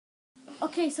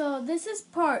Okay, so this is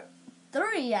part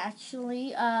 3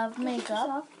 actually of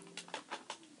makeup.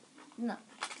 No.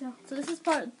 So this is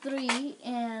part 3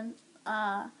 and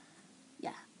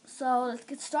yeah. So let's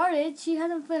get started. She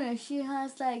hasn't finished. She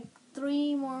has like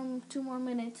 2 more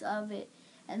minutes of it,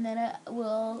 and then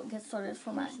we'll get started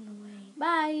for mine.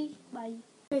 Bye. Bye.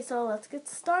 Okay, so let's get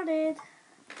started.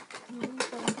 Lip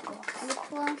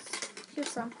gloss. Here's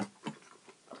some.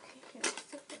 Okay, here,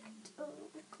 set it. Oh,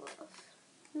 lip gloss.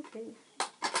 Okay.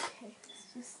 Okay,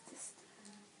 let's just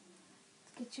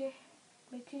get your,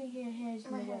 make sure your hair's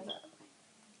in the way.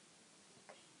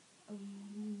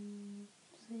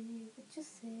 Say what you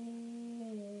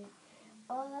say.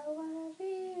 All I wanna be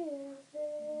is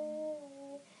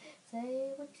say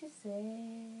what you say.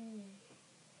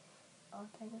 All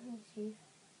tigers and chief.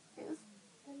 Yes.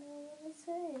 And I wanna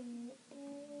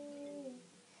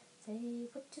say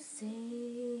what you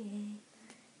say.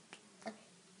 Okay.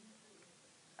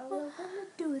 All I wanna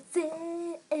do is say.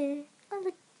 I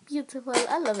look beautiful.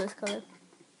 I love this color.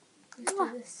 Let's do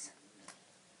this.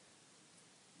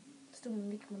 Let's do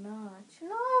Nicki Minaj.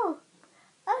 No.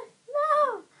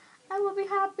 No. I will be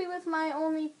happy with my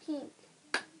only pink.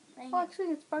 Oh, actually,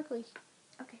 it's sparkly.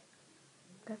 Okay.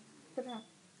 Okay. Put it on.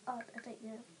 Oh, I think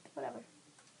yeah. Whatever.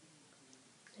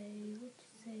 Say what you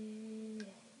say.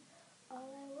 All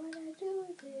I wanna do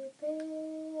is baby.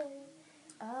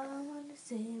 I wanna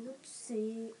say what you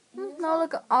say. No,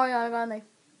 look. Ariana Grande.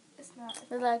 It's not.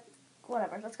 It's like,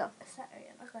 whatever. Let's go. It's not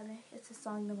Ariana Grande. It's a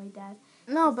song to my dad.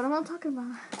 No, but I'm not talking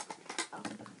about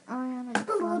Ariana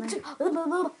Grande.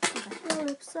 Your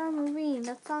lips are moving.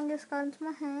 That song just got into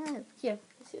my head. Here.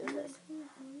 Let's do this.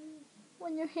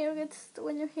 When your hair gets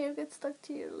stuck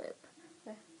to your lip.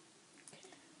 Okay.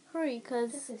 Hurry,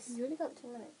 cause You already got 2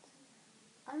 minutes.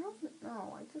 I don't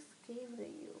know. I just gave it to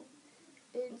you.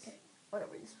 It's Okay.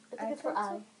 whatever. I think it's for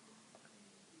I.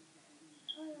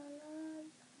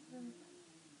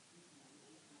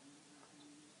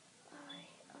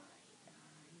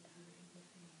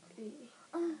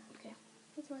 Okay.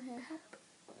 That's my hair.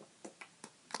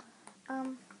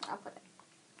 I'll put it.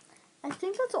 I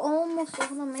think that's almost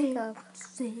all the makeup.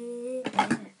 Say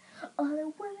all I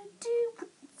wanna do is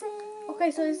say.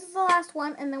 Okay, so this is the last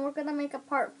one, and then we're gonna make a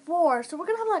part 4. So we're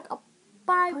gonna have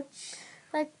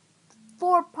like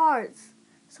 4 parts.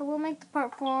 So we'll make the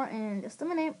part 4 in just a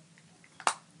minute.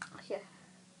 Here.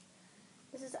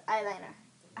 This is eyeliner.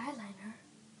 Eyeliner.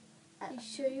 You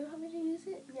sure you want me to use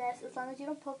it? Yes, as long as you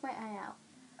don't poke my eye out.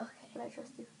 Okay. But I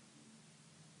trust you.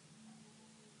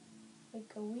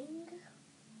 Like a wing.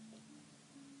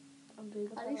 I'm doing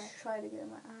it. At least try to get in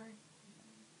my eye.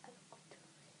 I don't want to.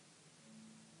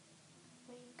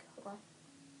 Wing. Hold on.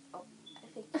 Oh, I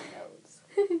think your nose.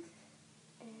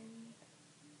 And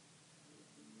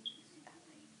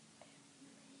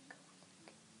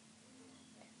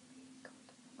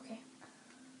okay.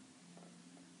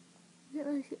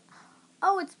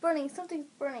 Oh, it's burning. Something's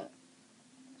burning.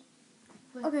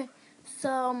 What? Okay,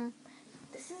 so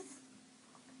this is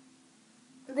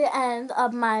the end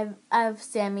of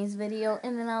Sammy's video,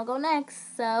 and then I'll go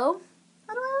next. So,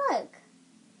 how do I look?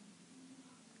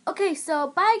 Okay,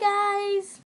 so bye guys.